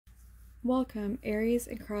Welcome, Aries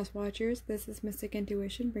and Cross Watchers. This is Mystic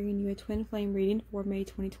Intuition bringing you a twin flame reading for May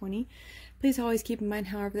 2020. Please always keep in mind,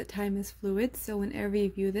 however, that time is fluid, so whenever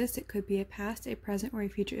you view this, it could be a past, a present, or a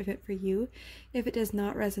future event for you. If it does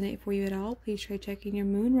not resonate for you at all, please try checking your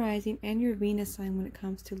moon rising and your Venus sign when it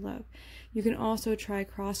comes to love. You can also try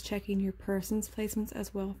cross-checking your person's placements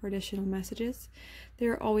as well for additional messages.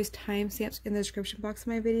 There are always timestamps in the description box of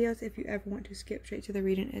my videos if you ever want to skip straight to the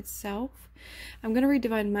reading itself. I'm going to read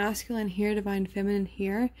Divine Masculine here, Divine Feminine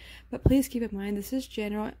here, but please keep in mind this is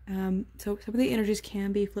general, so some of the energies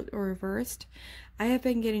can be flipped or reversed. I have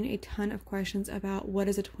been getting a ton of questions about what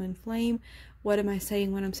is a twin flame, what am I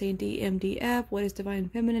saying when I'm saying DMDF, what is Divine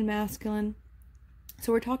Feminine Masculine.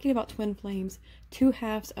 So we're talking about twin flames, two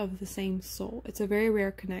halves of the same soul. It's a very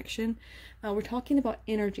rare connection. We're talking about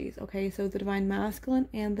energies, okay? So the Divine Masculine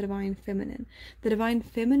and the Divine Feminine. The Divine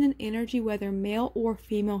Feminine energy, whether male or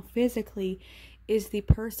female physically, is the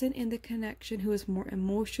person in the connection who is more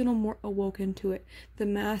emotional, more awoken to it. The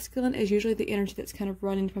masculine is usually the energy that's kind of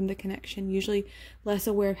running from the connection, usually less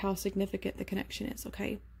aware of how significant the connection is,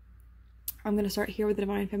 okay? I'm going to start here with the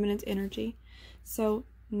Divine Feminine's energy. So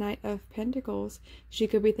Knight of Pentacles. She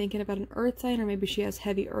could be thinking about an earth sign, or maybe she has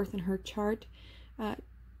heavy earth in her chart.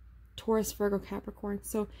 Taurus, Virgo, Capricorn.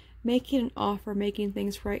 So making an offer, making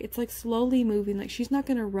things right. It's like slowly moving. Like she's not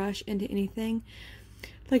going to rush into anything.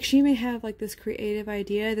 Like she may have like this creative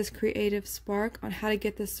idea, this creative spark on how to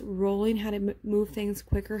get this rolling, how to move things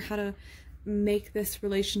quicker, how to make this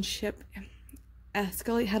relationship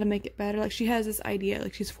escalate, how to make it better. Like she has this idea,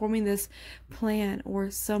 like she's forming this plan or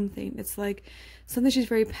something. It's like something she's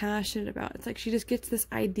very passionate about. It's like she just gets this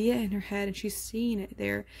idea in her head and she's seeing it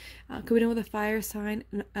there. Could be done with a fire sign,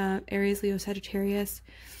 Aries, Leo, Sagittarius.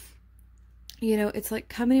 You know, it's like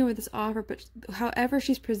coming in with this offer, but however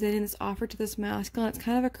she's presenting this offer to this masculine, it's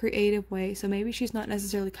kind of a creative way. So maybe she's not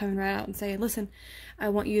necessarily coming right out and saying, listen, I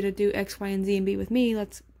want you to do X, Y, and Z and be with me.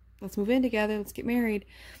 Let's move in together. Let's get married.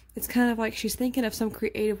 It's kind of like she's thinking of some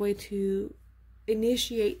creative way to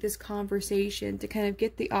initiate this conversation, to kind of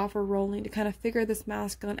get the offer rolling, to kind of figure this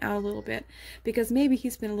masculine out a little bit, because maybe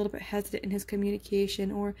he's been a little bit hesitant in his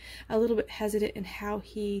communication, or a little bit hesitant in how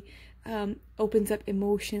he opens up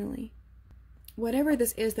emotionally. Whatever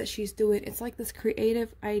this is that she's doing, it's like this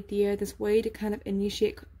creative idea, this way to kind of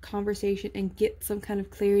initiate conversation and get some kind of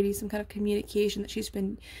clarity, some kind of communication that she's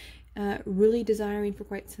been really desiring for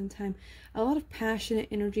quite some time. A lot of passionate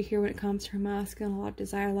energy here when it comes to her masculine, a lot of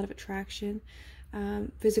desire, a lot of attraction,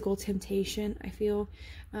 physical temptation, I feel.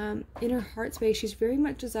 In her heart space, she's very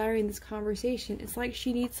much desiring this conversation. It's like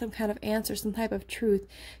she needs some kind of answer, some type of truth.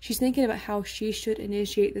 She's thinking about how she should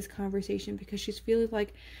initiate this conversation because she's feeling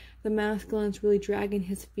like the masculine's really dragging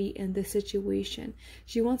his feet in this situation.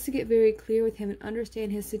 She wants to get very clear with him and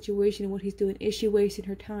understand his situation and what he's doing. Is she wasting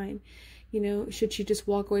her time? You know, should she just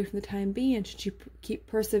walk away from the time being? Should she keep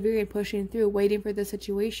persevering, pushing through, waiting for the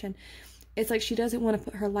situation? It's like she doesn't want to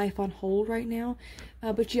put her life on hold right now,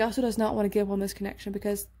 but she also does not want to give up on this connection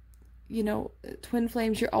because, you know, twin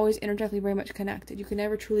flames, you're always energetically very much connected. You can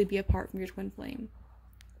never truly be apart from your twin flame.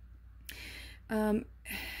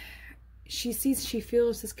 She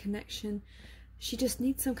feels this connection. She just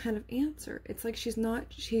needs some kind of answer. It's like she's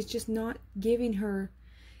just not giving her.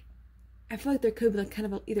 I feel like there could be like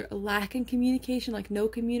kind of either a lack in communication, like no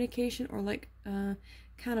communication, or like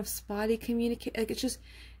kind of spotty communication. Like it's just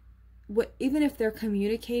even if they're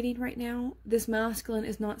communicating right now, this masculine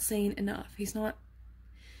is not saying enough. He's not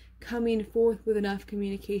coming forth with enough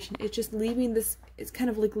communication. It's just leaving this. It's kind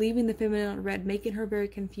of like leaving the feminine on red, making her very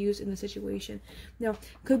confused in the situation. Now,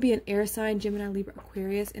 could be an air sign, Gemini, Libra,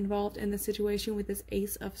 Aquarius involved in the situation with this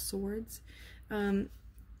Ace of Swords.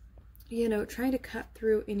 You know, trying to cut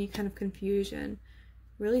through any kind of confusion,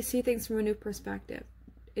 really see things from a new perspective,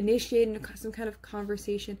 initiating some kind of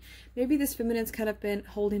conversation. Maybe this feminine's kind of been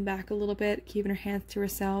holding back a little bit, keeping her hands to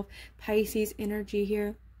herself. Pisces energy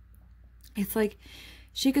here. It's like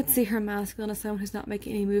she could see her masculine as someone who's not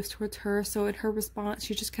making any moves towards her, so in her response,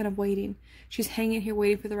 she's just kind of waiting. She's hanging here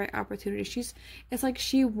waiting for the right opportunity. It's like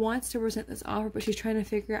she wants to present this offer, but she's trying to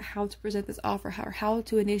figure out how to present this offer, how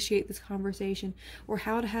to initiate this conversation, or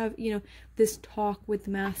how to have, you know, this talk with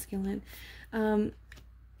the masculine.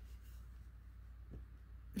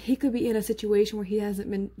 He could be in a situation where he hasn't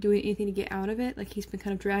been doing anything to get out of it. Like he's been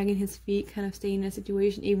kind of dragging his feet, kind of staying in a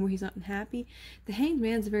situation even where he's not unhappy. The Hanged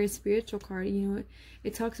Man's a very spiritual card. You know,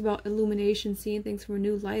 it talks about illumination, seeing things from a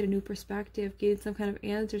new light, a new perspective, getting some kind of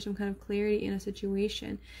answer, some kind of clarity in a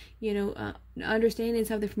situation. You know, understanding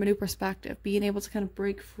something from a new perspective, being able to kind of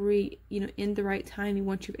break free, you know, in the right timing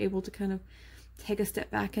once you're able to kind of take a step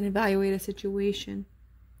back and evaluate a situation.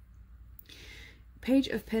 Page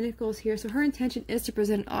of Pentacles here. So her intention is to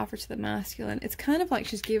present an offer to the masculine. It's kind of like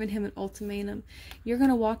she's giving him an ultimatum. You're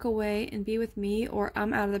going to walk away and be with me, or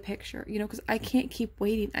I'm out of the picture, you know, because I can't keep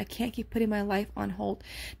waiting. I can't keep putting my life on hold.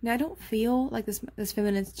 Now, I don't feel like this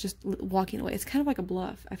feminine's just walking away. It's kind of like a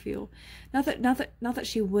bluff, I feel. Not that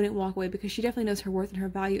she wouldn't walk away, because she definitely knows her worth and her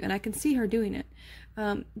value, and I can see her doing it.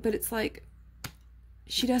 But it's like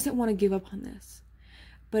she doesn't want to give up on this.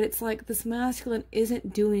 But it's like this masculine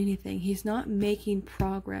isn't doing anything. He's not making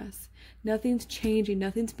progress. Nothing's changing.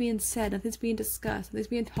 Nothing's being said. Nothing's being discussed. Nothing's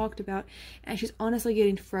being talked about. And she's honestly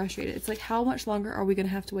getting frustrated. It's like, how much longer are we going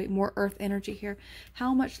to have to wait? More earth energy here.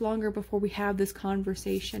 How much longer before we have this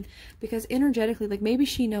conversation? Because energetically, like, maybe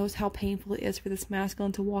she knows how painful it is for this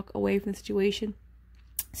masculine to walk away from the situation.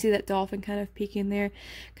 See that dolphin kind of peeking there,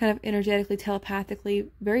 kind of energetically, telepathically,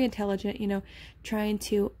 very intelligent, you know, trying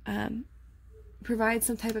to provide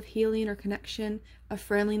some type of healing or connection, of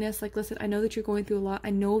friendliness. Like, listen, I know that you're going through a lot. I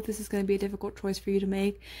know this is going to be a difficult choice for you to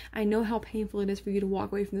make. I know how painful it is for you to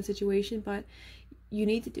walk away from the situation, but you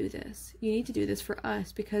need to do this. You need to do this for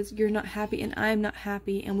us, because you're not happy and I'm not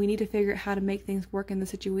happy, and we need to figure out how to make things work in the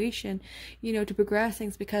situation, you know, to progress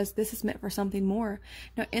things, because this is meant for something more.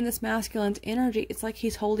 Now, in this masculine's energy, it's like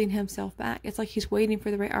he's holding himself back. It's like he's waiting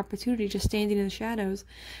for the right opportunity, just standing in the shadows.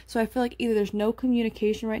 So I feel like either there's no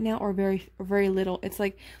communication right now, or very little. It's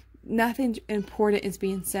like nothing important is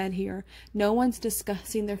being said here. No one's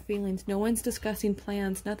discussing their feelings. No one's discussing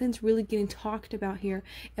plans. Nothing's really getting talked about here.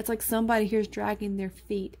 It's like somebody here is dragging their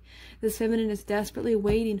feet. This feminine is desperately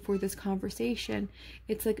waiting for this conversation.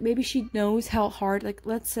 It's like maybe she knows how hard, like,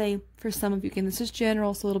 let's say for some of you, again, this is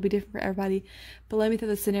general, so it'll be different for everybody, but let me throw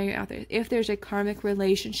the scenario out there. If there's a karmic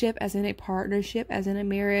relationship, as in a partnership, as in a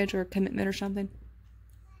marriage or a commitment or something,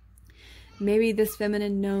 maybe this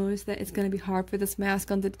feminine knows that it's going to be hard for this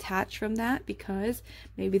masculine to detach from that, because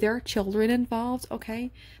maybe there are children involved,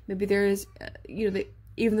 okay? Maybe there is, you know,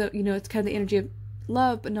 even though, you know, it's kind of the energy of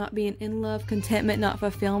love, but not being in love, contentment, not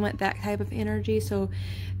fulfillment, that type of energy. So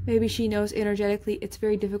maybe she knows energetically it's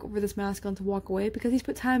very difficult for this masculine to walk away, because he's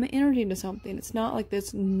put time and energy into something. It's not like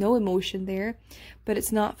there's no emotion there, but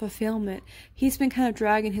it's not fulfillment. He's been kind of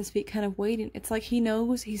dragging his feet, kind of waiting. It's like he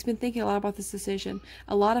knows, he's been thinking a lot about this decision,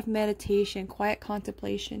 a lot of meditation, quiet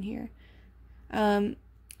contemplation here.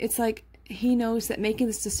 It's like he knows that making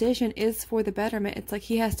this decision is for the betterment. It's like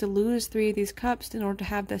he has to lose 3 of these cups in order to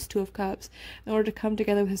have this 2 of cups, in order to come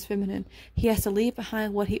together with his feminine. He has to leave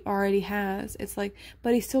behind what he already has. It's like,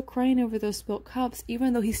 but he's still crying over those spilt cups,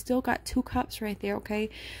 even though he's still got 2 cups right there, okay?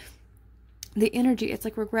 The energy, it's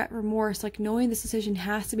like regret, remorse, like knowing this decision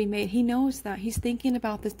has to be made. He knows that. He's thinking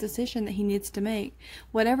about this decision that he needs to make,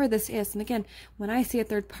 whatever this is. And again, when I see a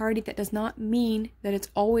third party, that does not mean that it's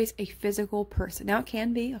always a physical person. Now, it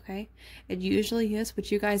can be, okay? It usually is,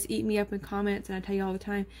 but you guys eat me up in comments, and I tell you all the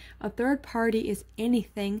time, a third party is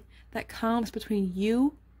anything that comes between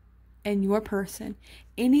you and your person.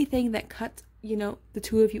 Anything that cuts, you know, the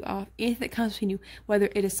 2 of you off. Anything that comes between you, whether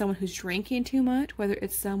it is someone who's drinking too much, whether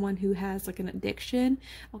it's someone who has like an addiction,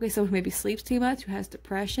 okay, someone who maybe sleeps too much, who has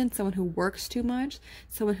depression, someone who works too much,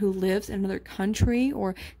 someone who lives in another country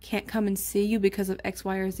or can't come and see you because of X,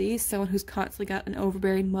 Y, or Z, someone who's constantly got an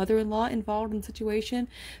overbearing mother-in-law involved in the situation,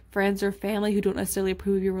 friends or family who don't necessarily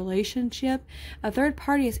approve of your relationship. A third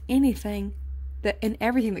party is anything that and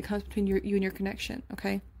everything that comes between you and your connection,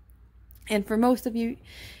 okay? And for most of you,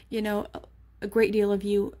 you know, a great deal of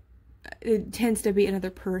you, it tends to be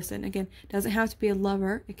another person. Again, it doesn't have to be a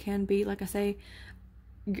lover. It can be, like I say,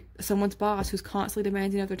 someone's boss who's constantly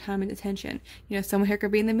demanding of their time and attention. You know, someone here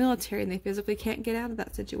could be in the military and they physically can't get out of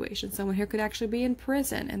that situation. Someone here could actually be in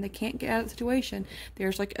prison and they can't get out of the situation.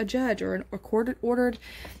 There's like a judge or a court-ordered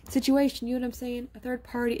situation. You know what I'm saying? A third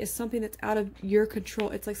party is something that's out of your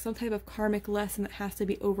control. It's like some type of karmic lesson that has to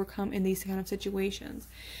be overcome in these kind of situations.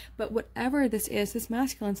 But whatever this is, this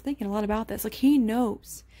masculine's thinking a lot about this. Like, he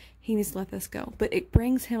knows he needs to let this go, but it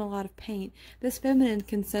brings him a lot of pain. This feminine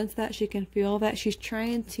can sense that. She can feel that. She's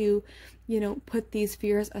trying to, you know, put these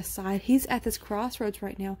fears aside. He's at this crossroads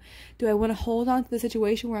right now. Do I want to hold on to the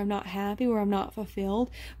situation where I'm not happy, where I'm not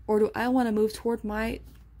fulfilled, or do I want to move toward my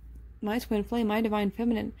twin flame, my divine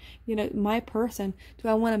feminine, you know, my person? Do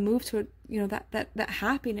I want to move to, you know, that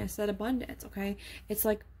happiness, that abundance? Okay, it's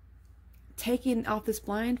like taking off this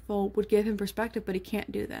blindfold would give him perspective, but he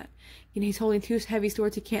can't do that. You know, he's holding 2 heavy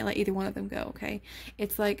swords. He can't let either one of them go, okay?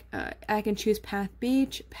 It's like, I can choose path B,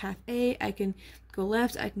 path A. I can go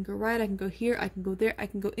left, I can go right, I can go here, I can go there, I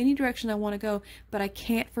can go any direction I want to go, but I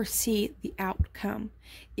can't foresee the outcome.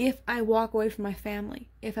 If I walk away from my family,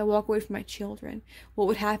 if I walk away from my children, what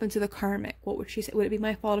would happen to the karmic? What would she say? Would it be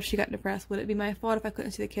my fault if she got depressed? Would it be my fault if I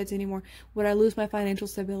couldn't see the kids anymore? Would I lose my financial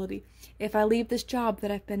stability? If I leave this job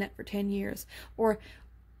that I've been at for 10 years? Or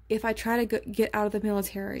if I try to get out of the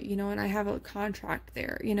military, you know, and I have a contract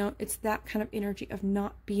there, you know, it's that kind of energy of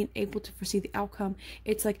not being able to foresee the outcome.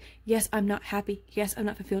 It's like, yes, I'm not happy. Yes, I'm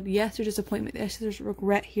not fulfilled. Yes, there's disappointment. Yes, there's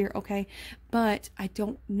regret here, okay? But I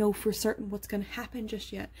don't know for certain what's going to happen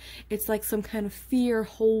just yet. It's like some kind of fear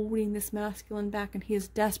holding this masculine back, and he is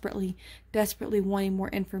desperately, desperately wanting more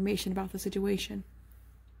information about the situation.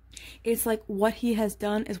 It's like what he has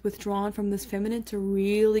done is withdrawn from this feminine to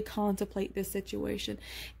really contemplate this situation.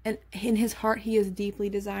 And in his heart, he is deeply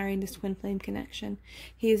desiring this twin flame connection.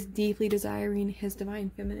 He is deeply desiring his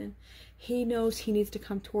divine feminine. He knows he needs to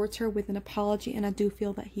come towards her with an apology, and I do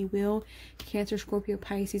feel that he will. Cancer, Scorpio,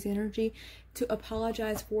 Pisces energy. To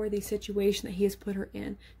apologize for the situation that he has put her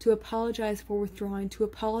in. To apologize for withdrawing. To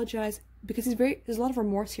apologize because there's a lot of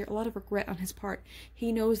remorse here, a lot of regret on his part.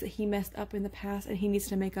 He knows that he messed up in the past and he needs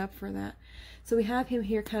to make up for that. So we have him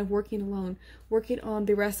here kind of working alone, working on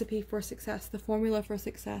the recipe for success, the formula for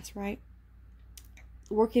success, right?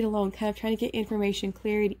 Working alone, kind of trying to get information,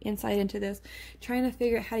 clarity, insight into this, trying to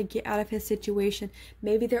figure out how to get out of his situation.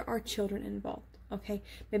 Maybe there are children involved. Okay,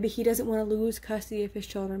 maybe he doesn't want to lose custody of his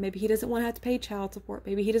children. Maybe he doesn't want to have to pay child support.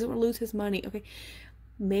 Maybe he doesn't want to lose his money. Okay,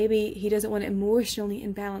 maybe he doesn't want to emotionally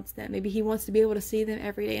imbalance them. Maybe he wants to be able to see them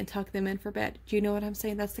every day and tuck them in for bed. Do you know what I'm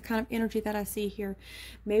saying? That's the kind of energy that I see here.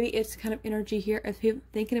 Maybe it's kind of energy here of him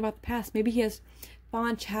thinking about the past. Maybe he has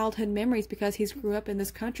fond childhood memories because he's grew up in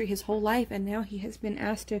this country his whole life, and now he has been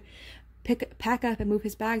asked to pack up and move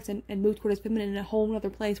his bags and move toward his feminine in a whole other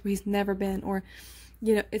place where he's never been. Or,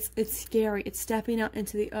 you know, it's scary. It's stepping out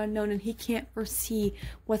into the unknown, and he can't foresee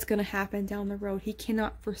what's going to happen down the road. He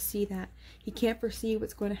cannot foresee that. He can't foresee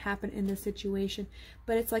what's going to happen in this situation.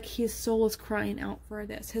 But it's like his soul is crying out for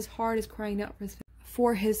this. His heart is crying out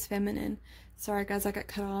for his feminine. Sorry, guys, I got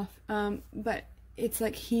cut off. But it's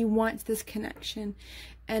like he wants this connection,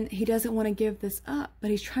 and he doesn't want to give this up, but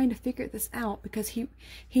he's trying to figure this out because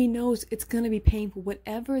he knows it's going to be painful.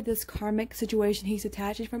 Whatever this karmic situation he's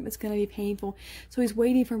attaching from, it's going to be painful. So he's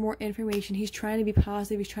waiting for more information. He's trying to be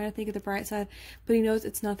positive. He's trying to think of the bright side, but he knows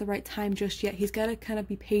it's not the right time just yet. He's got to kind of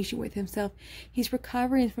be patient with himself. He's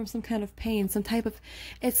recovering from some kind of pain, some type of,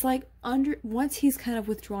 it's like once he's kind of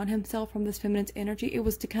withdrawn himself from this feminine's energy, it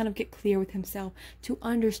was to kind of get clear with himself, to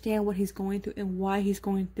understand what he's going through and why he's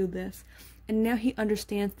going through this. And now he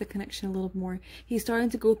understands the connection a little more. He's starting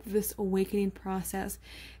to go through this awakening process.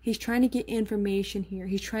 He's trying to get information here.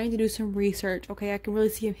 He's trying to do some research. Okay, I can really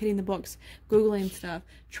see him hitting the books, Googling stuff,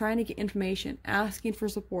 trying to get information, asking for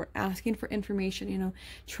support, asking for information, you know,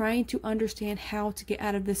 trying to understand how to get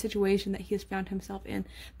out of the situation that he has found himself in.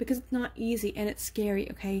 Because it's not easy and it's scary,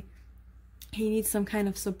 okay? He needs some kind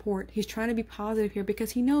of support. He's trying to be positive here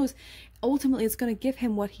because he knows ultimately it's going to give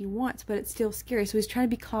him what he wants, but it's still scary. So he's trying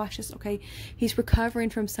to be cautious, okay? He's recovering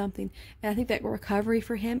from something. And I think that recovery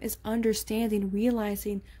for him is understanding,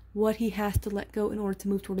 realizing what he has to let go in order to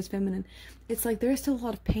move toward his feminine. It's like there's still a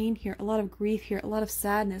lot of pain here, a lot of grief here, a lot of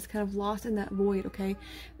sadness, kind of lost in that void, okay?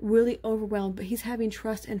 Really overwhelmed, but he's having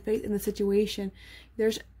trust and faith in the situation.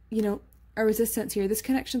 There's, you know, a resistance here. This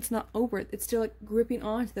connection's not over. It's still like gripping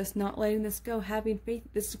onto this, not letting this go, having faith.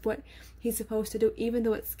 This is what he's supposed to do, even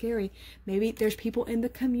though it's scary. Maybe there's people in the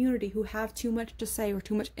community who have too much to say or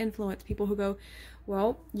too much influence. People who go,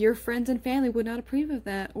 well, your friends and family would not approve of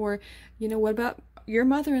that. Or, you know, what about your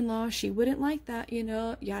mother-in-law? She wouldn't like that, you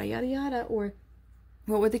know, yada, yada, yada. Or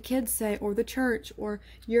what would the kids say, or the church, or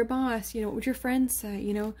your boss, you know, what would your friends say,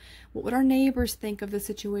 you know, what would our neighbors think of the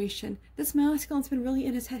situation? This masculine's been really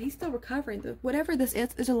in his head. He's still recovering. Whatever this is,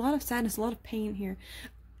 there's a lot of sadness, a lot of pain here.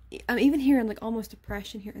 I'm even hearing like almost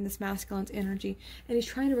depression here in this masculine's energy, and he's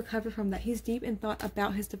trying to recover from that. He's deep in thought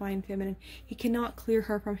about his divine feminine. He cannot clear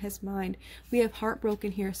her from his mind. We have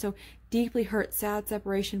heartbroken here, so deeply hurt, sad,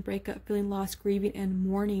 separation, breakup, feeling lost, grieving, and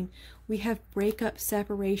mourning. We have breakup,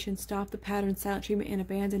 separation, stop the pattern, silent treatment, and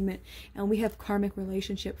abandonment. And we have karmic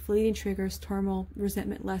relationship, fleeting triggers, turmoil,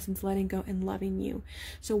 resentment, lessons, letting go, and loving you.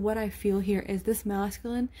 So what I feel here is this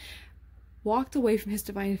masculine walked away from his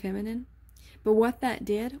divine feminine. But what that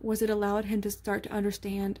did was it allowed him to start to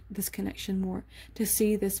understand this connection more, to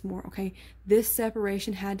see this more, okay? This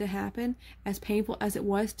separation had to happen, as painful as it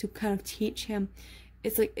was, to kind of teach him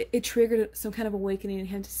it's like it triggered some kind of awakening in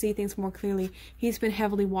him to see things more clearly. He's been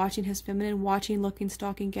heavily watching his feminine, watching, looking,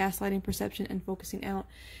 stalking, gaslighting, perception, and focusing out.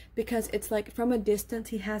 Because it's like from a distance,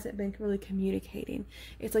 he hasn't been really communicating.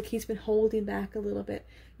 It's like he's been holding back a little bit,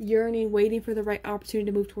 yearning, waiting for the right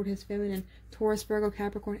opportunity to move toward his feminine. Taurus, Virgo,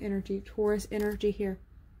 Capricorn energy, Taurus energy here.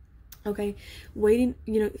 Okay, waiting,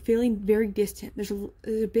 you know, feeling very distant. There's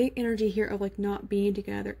a big energy here of like not being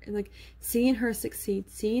together, and like seeing her succeed,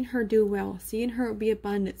 seeing her do well, seeing her be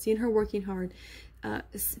abundant, seeing her working hard,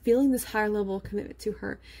 feeling this higher level of commitment to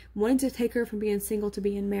her, wanting to take her from being single to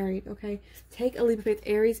being married. Okay, take a leap of faith.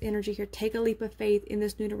 Aries energy here. Take a leap of faith in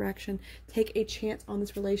this new direction. Take a chance on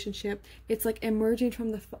this relationship. It's like emerging from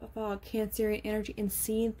the fog, Cancerian energy, and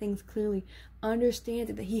seeing things clearly.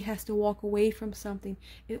 Understanding that he has to walk away from something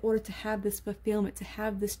in order to have this fulfillment, to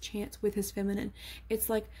have this chance with his feminine.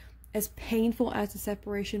 It's like, as painful as the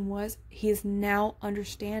separation was, he is now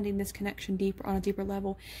understanding this connection deeper, on a deeper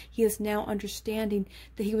level. He is now understanding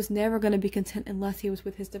that he was never going to be content unless he was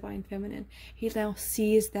with his divine feminine. He now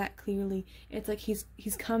sees that clearly. It's like he's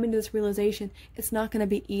coming to this realization. It's not going to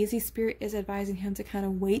be easy. Spirit is advising him to kind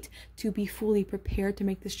of wait, to be fully prepared to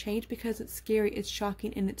make this change, because it's scary, it's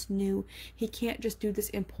shocking, and it's new. He can't just do this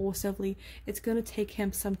impulsively. It's going to take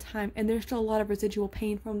him some time, and there's still a lot of residual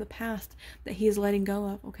pain from the past that he is letting go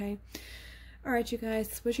of. Okay, alright you guys,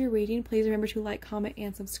 this was your reading. Please remember to like, comment,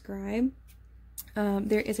 and subscribe.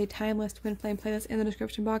 There is a timeless twin flame playlist in the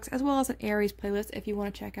description box, as well as an Aries playlist if you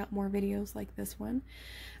want to check out more videos like this one.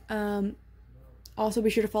 Also,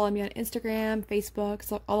 be sure to follow me on Instagram, Facebook.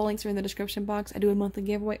 So all the links are in the description box. I do a monthly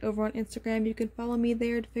giveaway over on Instagram. You can follow me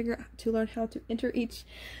there to learn how to enter each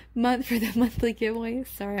month for the monthly giveaway.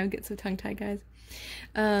 Sorry, I'm getting so tongue-tied, guys.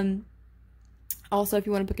 Also, if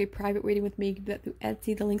you want to book a private reading with me, you can do that through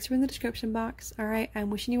Etsy. The links are in the description box. Alright, I'm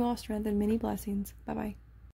wishing you all strength and many blessings. Bye-bye.